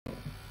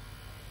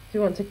So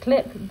we want to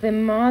clip the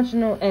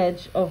marginal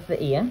edge of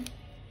the ear.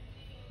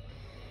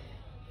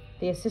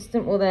 The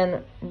assistant will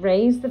then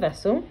raise the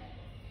vessel,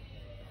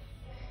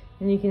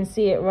 and you can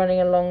see it running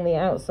along the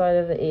outside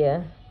of the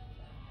ear,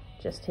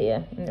 just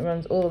here, and it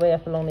runs all the way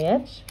up along the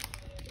edge.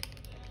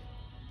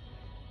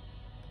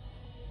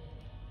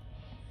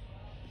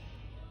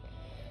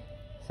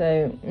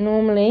 So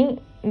normally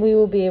we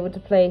will be able to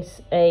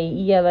place a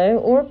yellow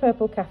or a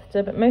purple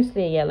catheter, but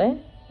mostly a yellow,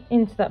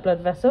 into that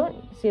blood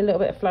vessel. See a little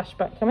bit of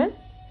flashback coming.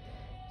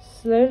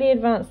 Slowly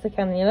advance the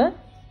cannula,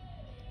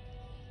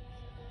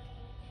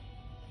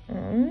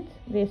 and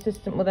the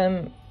assistant will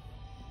then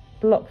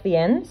block the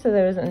end so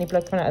there isn't any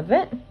blood coming out of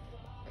it.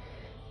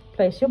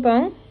 Place your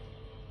bung,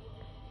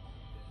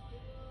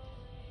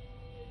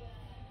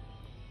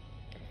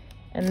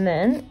 and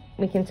then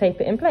we can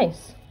tape it in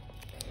place.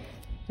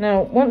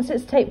 Now, once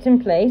it's taped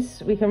in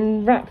place, we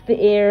can wrap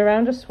the ear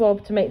around a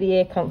swab to make the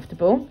ear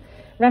comfortable,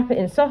 wrap it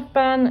in soft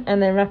band,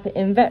 and then wrap it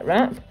in vet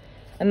wrap,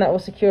 and that will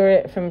secure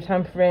it from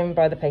tampering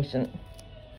by the patient.